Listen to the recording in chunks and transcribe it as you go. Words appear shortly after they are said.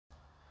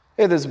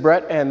Hey, this is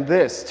Brett, and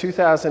this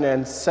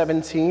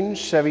 2017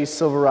 Chevy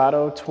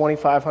Silverado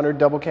 2500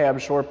 double cab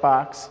short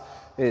box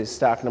is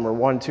stock number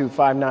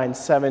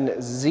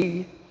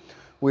 12597Z.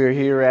 We're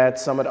here at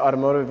Summit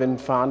Automotive in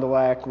Fond du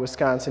Lac,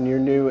 Wisconsin, your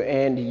new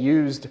and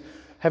used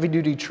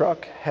heavy-duty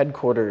truck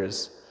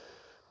headquarters.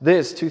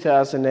 This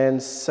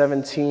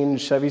 2017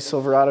 Chevy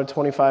Silverado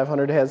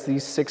 2500 has the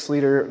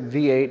 6-liter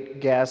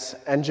V8 gas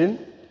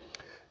engine,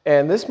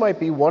 and this might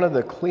be one of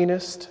the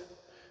cleanest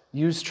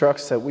used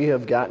trucks that we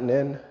have gotten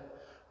in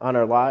on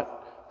our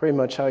lot. Pretty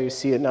much how you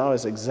see it now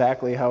is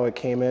exactly how it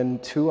came in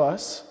to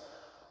us.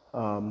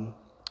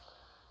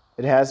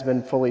 It has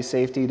been fully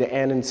safetied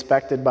and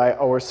inspected by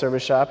our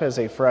service shop as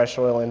a fresh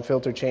oil and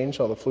filter change.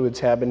 All the fluids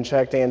have been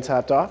checked and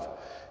topped off,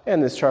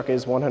 and this truck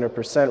is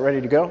 100% ready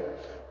to go.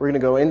 We're gonna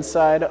go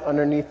inside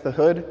underneath the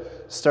hood,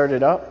 start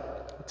it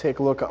up, take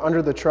a look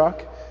under the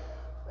truck,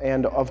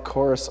 and of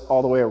course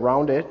all the way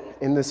around it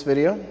in this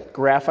video.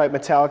 Graphite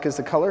metallic is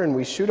the color, and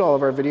we shoot all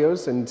of our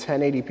videos in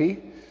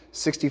 1080p.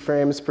 60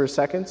 frames per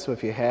second, so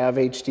if you have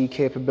HD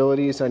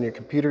capabilities on your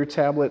computer,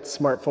 tablet,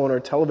 smartphone,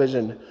 or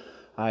television,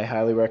 I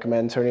highly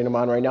recommend turning them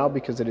on right now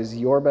because it is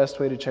your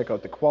best way to check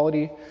out the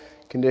quality,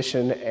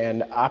 condition,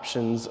 and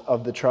options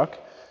of the truck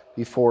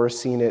before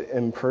seeing it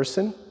in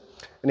person.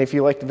 And if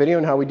you like the video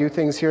and how we do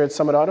things here at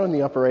Summit Auto, in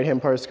the upper right hand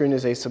part of the screen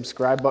is a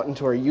subscribe button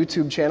to our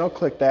YouTube channel.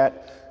 Click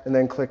that and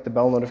then click the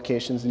bell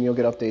notifications and you'll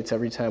get updates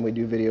every time we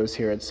do videos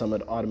here at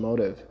Summit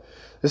Automotive.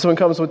 This one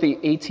comes with the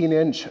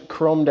 18-inch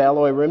chromed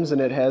alloy rims,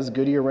 and it has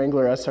Goodyear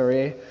Wrangler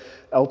SRA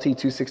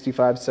LT265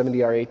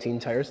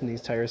 70R18 tires, and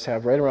these tires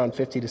have right around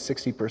 50 to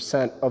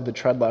 60% of the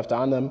tread left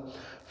on them.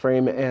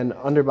 Frame and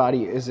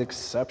underbody is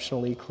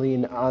exceptionally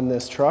clean on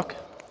this truck.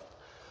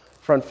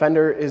 Front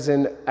fender is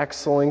in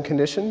excellent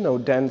condition, no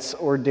dents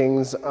or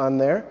dings on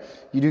there.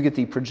 You do get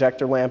the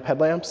projector lamp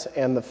headlamps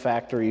and the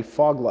factory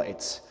fog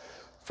lights.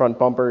 Front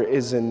bumper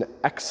is in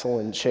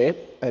excellent shape.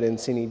 I didn't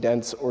see any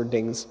dents or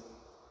dings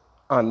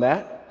on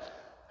that.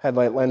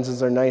 Headlight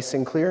lenses are nice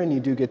and clear, and you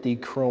do get the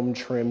chrome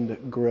trimmed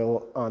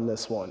grille on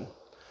this one.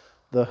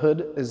 The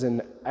hood is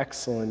in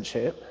excellent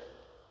shape.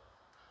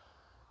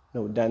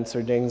 No dents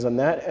or dings on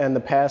that, and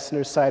the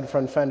passenger side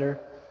front fender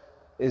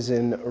is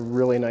in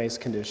really nice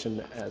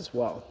condition as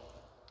well.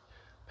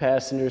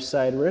 Passenger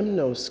side rim,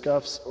 no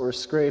scuffs or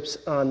scrapes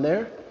on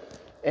there,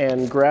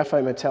 and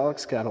graphite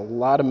metallic's got a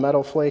lot of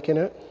metal flake in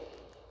it.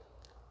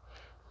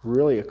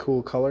 Really a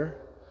cool color.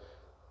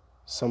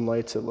 Some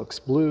lights it looks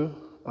blue,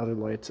 other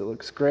lights it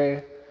looks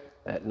gray.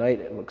 At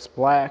night it looks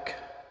black.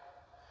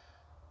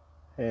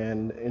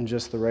 And in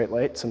just the right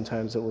light,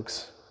 sometimes it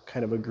looks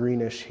kind of a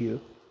greenish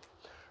hue.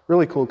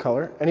 Really cool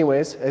color.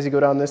 Anyways, as you go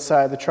down this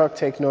side of the truck,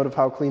 take note of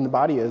how clean the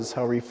body is,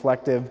 how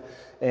reflective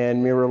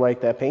and mirror-like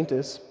that paint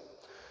is.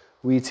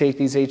 We take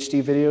these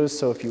HD videos,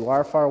 so if you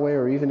are far away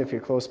or even if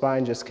you're close by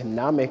and just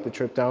cannot make the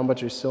trip down,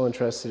 but you're still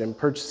interested in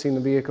purchasing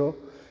the vehicle,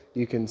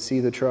 you can see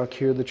the truck,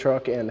 hear the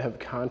truck, and have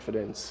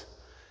confidence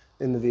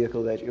in the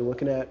vehicle that you're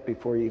looking at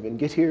before you even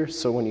get here.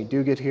 So when you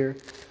do get here,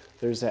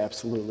 there's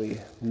absolutely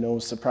no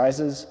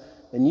surprises,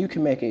 and you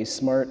can make a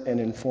smart and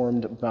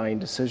informed buying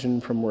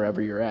decision from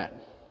wherever you're at.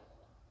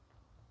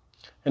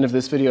 And if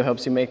this video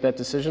helps you make that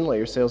decision, let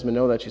your salesman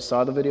know that you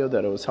saw the video,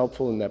 that it was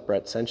helpful, and that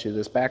Brett sent you.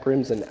 This back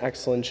rim's in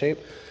excellent shape.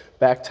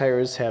 Back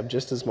tires have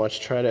just as much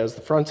tread as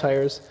the front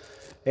tires,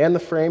 and the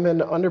frame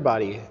and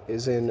underbody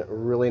is in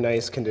really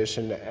nice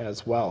condition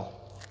as well.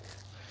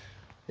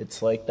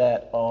 It's like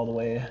that all the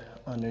way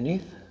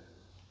underneath.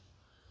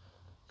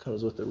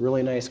 Comes with the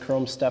really nice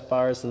chrome step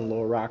bars, and the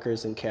lower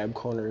rockers and cab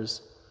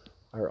corners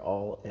are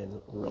all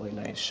in really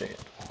nice shape.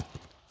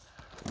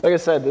 Like I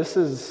said, this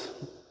is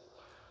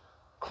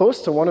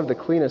close to one of the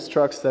cleanest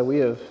trucks that we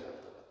have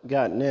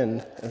gotten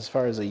in as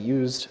far as a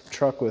used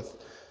truck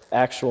with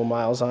actual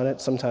miles on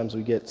it. Sometimes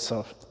we get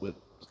stuff with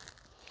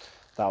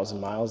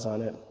 1,000 miles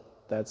on it.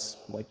 That's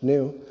like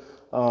new.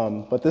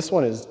 But this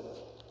one is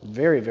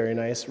very, very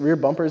nice. Rear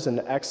bumper's in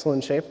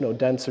excellent shape, no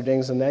dents or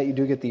dings in that. You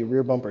do get the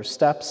rear bumper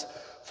steps.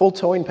 Full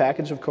towing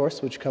package, of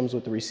course, which comes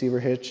with the receiver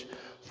hitch,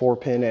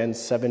 4-pin and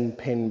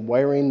 7-pin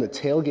wiring. The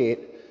tailgate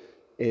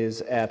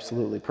is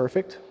absolutely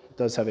perfect. It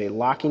does have a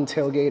locking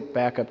tailgate,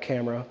 backup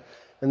camera,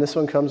 and this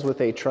one comes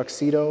with a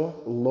Truxedo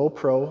Low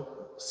Pro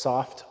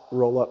soft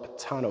roll-up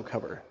tonneau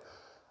cover.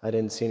 I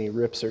didn't see any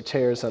rips or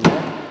tears on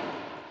that.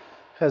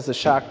 Has the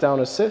shock down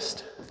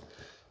assist.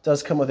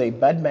 Does come with a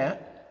bed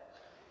mat.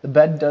 The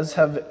bed does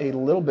have a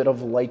little bit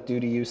of light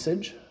duty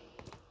usage,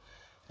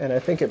 and I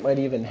think it might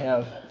even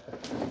have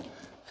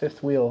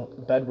fifth wheel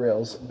bed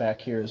rails back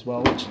here as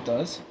well, which it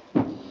does.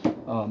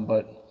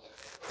 But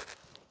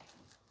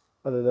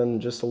other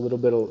than just a little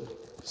bit of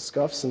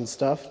scuffs and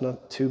stuff,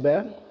 not too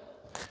bad.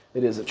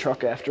 It is a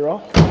truck after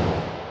all.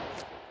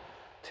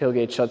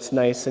 Tailgate shuts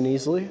nice and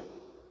easily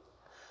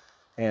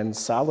and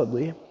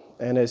solidly.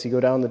 And as you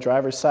go down the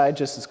driver's side,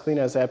 just as clean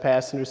as that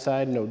passenger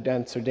side, no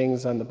dents or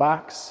dings on the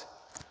box.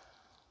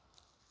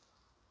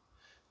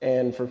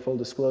 And for full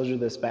disclosure,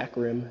 this back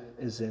rim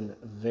is in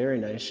very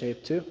nice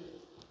shape too.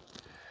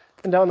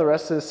 And down the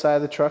rest of the side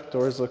of the truck,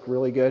 doors look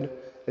really good.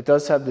 It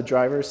does have the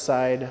driver's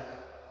side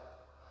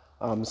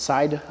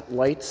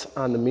lights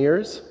on the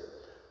mirrors,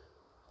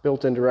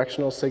 built-in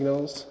directional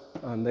signals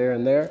on there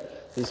and there.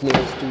 These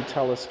mirrors do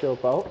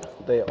telescope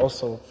out. They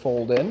also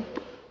fold in,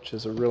 which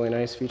is a really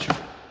nice feature.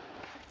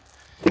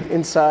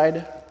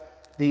 Inside,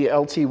 the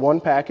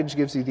LT1 package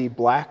gives you the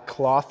black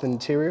cloth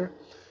interior.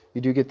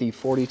 You do get the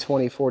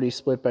 40-20-40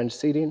 split bench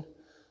seating.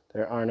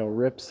 There are no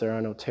rips, there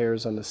are no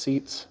tears on the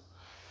seats.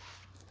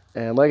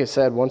 And like I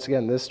said, once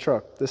again,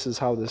 this is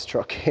how this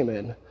truck came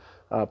in.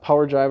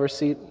 Power driver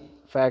seat,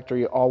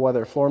 factory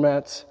all-weather floor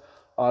mats,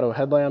 auto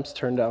headlamps,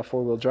 turned down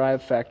four-wheel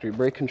drive, factory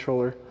brake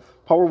controller,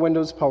 power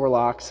windows, power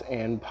locks,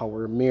 and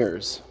power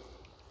mirrors.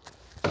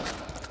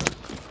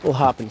 We'll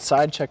hop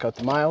inside, check out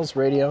the miles,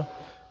 radio,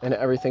 and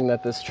everything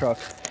that this truck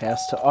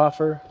has to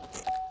offer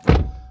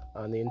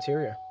on the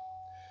interior.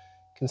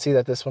 You can see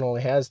that this one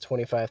only has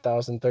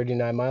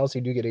 25,039 miles.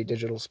 You do get a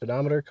digital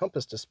speedometer,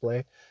 compass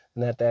display,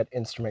 and that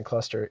instrument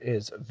cluster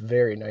is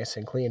very nice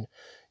and clean.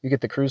 You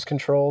get the cruise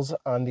controls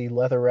on the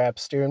leather-wrapped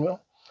steering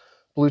wheel,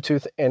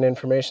 Bluetooth and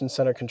information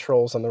center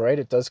controls on the right.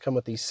 It does come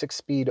with the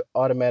 6-speed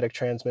automatic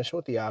transmission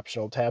with the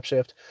optional tap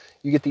shift.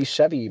 You get the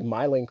Chevy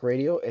MyLink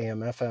radio,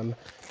 AM, FM,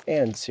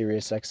 and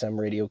Sirius XM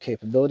radio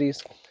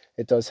capabilities.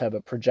 It does have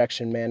a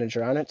projection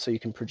manager on it, so you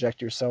can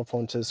project your cell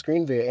phone to the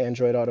screen via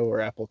Android Auto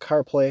or Apple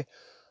CarPlay.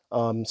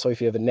 So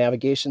if you have a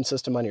navigation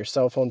system on your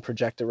cell phone,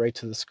 project it right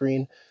to the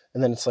screen,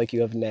 and then it's like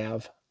you have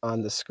nav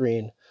on the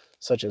screen,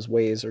 such as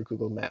Waze or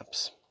Google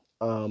Maps.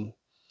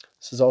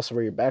 This is also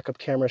where your backup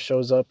camera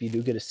shows up. You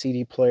do get a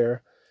CD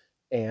player,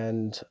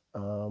 and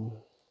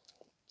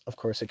of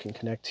course it can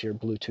connect to your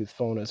Bluetooth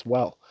phone as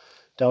well.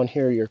 Down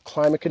here, your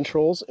climate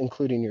controls,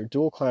 including your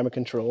dual climate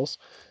controls.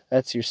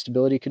 That's your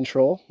stability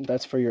control.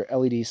 That's for your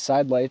LED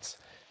side lights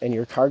and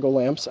your cargo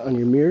lamps on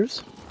your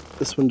mirrors.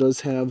 This one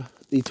does have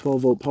the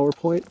 12-volt power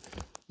point.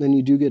 Then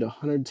you do get a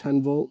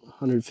 110-volt,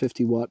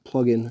 150-watt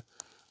plug-in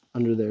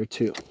under there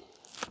too.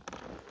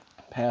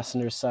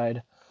 Passenger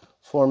side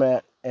floor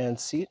mat and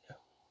seat.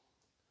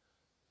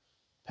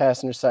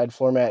 Passenger side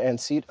floor mat and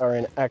seat are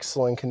in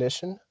excellent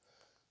condition.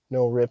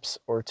 No rips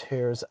or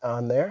tears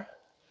on there.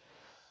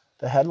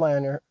 The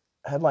headliner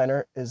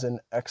is in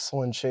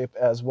excellent shape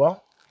as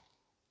well.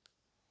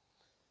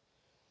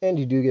 And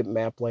you do get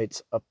map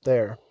lights up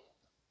there.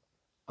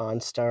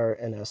 OnStar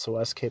and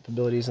SOS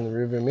capabilities in the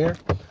rearview mirror.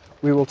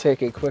 We will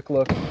take a quick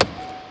look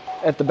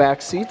at the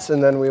back seats,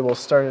 and then we will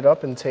start it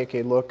up and take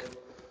a look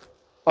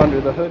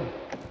under the hood.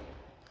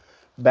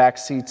 Back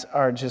seats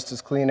are just as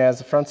clean as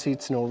the front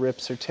seats, no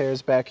rips or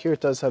tears back here.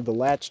 It does have the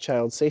Latch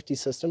child safety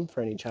system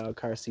for any child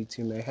car seats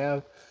you may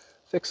have.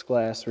 Fixed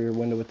glass rear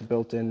window with the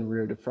built-in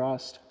rear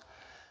defrost.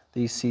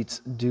 These seats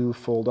do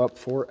fold up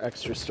for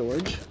extra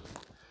storage.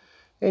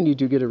 And you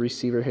do get a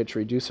receiver hitch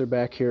reducer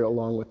back here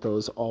along with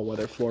those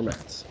all-weather floor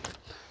mats.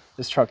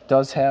 This truck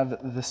does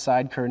have the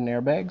side curtain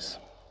airbags.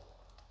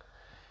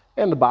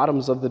 And the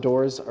bottoms of the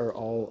doors are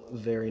all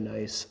very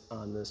nice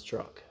on this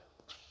truck.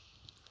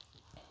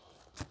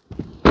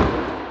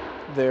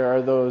 There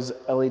are those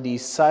LED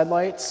side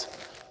lights.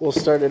 We'll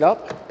start it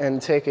up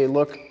and take a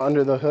look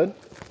under the hood.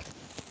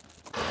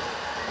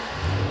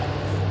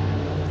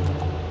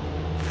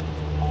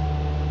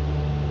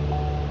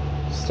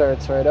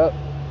 Starts right up.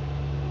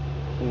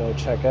 No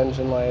check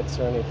engine lights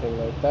or anything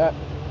like that.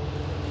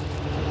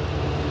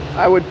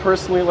 I would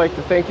personally like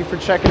to thank you for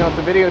checking out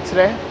the video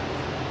today.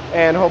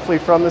 And hopefully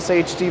from this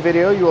HD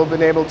video, you will have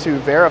been able to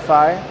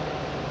verify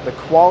the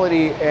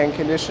quality and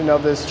condition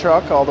of this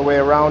truck all the way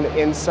around,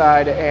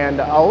 inside and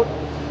out.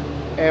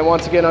 And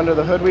once again, under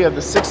the hood, we have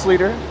the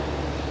 6-liter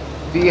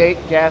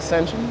V8 gas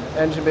engine.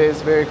 Engine bay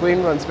is very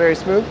clean, runs very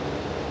smooth.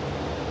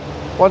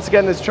 Once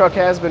again, this truck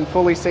has been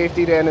fully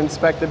safetied and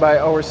inspected by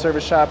our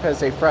service shop,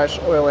 has a fresh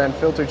oil and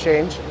filter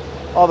change.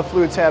 All the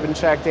fluids have been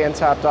checked and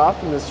topped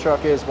off, and this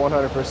truck is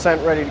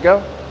 100% ready to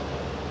go.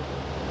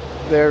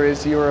 There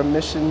is your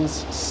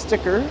emissions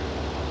sticker.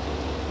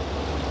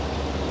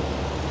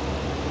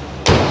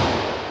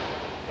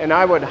 And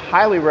I would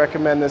highly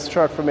recommend this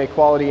truck from a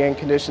quality and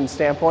condition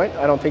standpoint.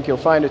 I don't think you'll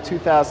find a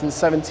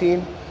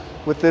 2017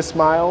 with this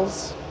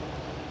miles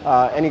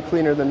any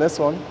cleaner than this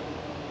one.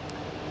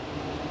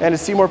 And to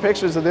see more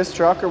pictures of this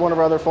truck or one of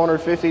our other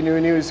 450 new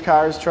and used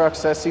cars, trucks,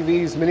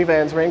 SUVs,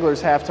 minivans,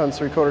 Wranglers, half-tons,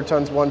 three-quarter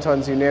tons,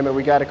 one-tons, you name it,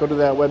 we got to go to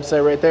that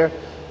website right there,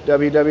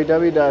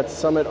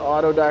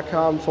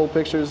 www.summitauto.com. Full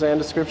pictures and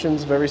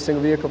descriptions of every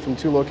single vehicle from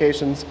 2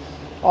 locations,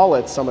 all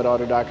at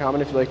summitauto.com.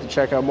 And if you'd like to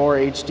check out more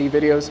HD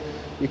videos,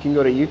 you can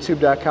go to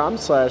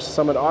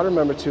youtube.com/summitauto.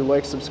 Remember to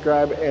like,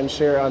 subscribe, and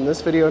share on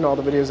this video and all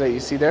the videos that you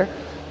see there.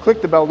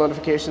 Click the bell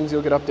notifications.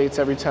 You'll get updates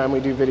every time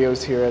we do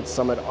videos here at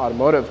Summit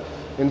Automotive.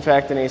 In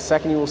fact, in a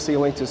second, you will see a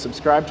link to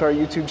subscribe to our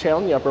YouTube channel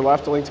in the upper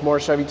left, a link to more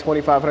Chevy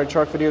 2500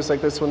 truck videos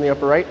like this one in the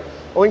upper right,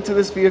 a link to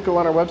this vehicle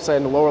on our website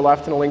in the lower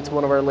left, and a link to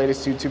one of our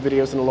latest YouTube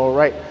videos in the lower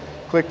right.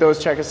 Click those,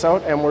 check us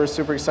out, and we're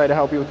super excited to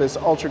help you with this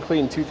ultra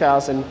clean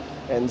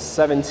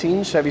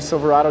 2017 Chevy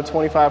Silverado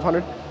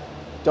 2500.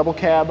 Double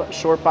cab,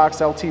 Shortbox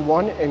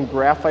LT1, and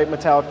Graphite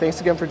metallic.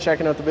 Thanks again for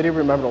checking out the video.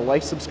 Remember to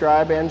like,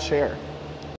 subscribe, and share.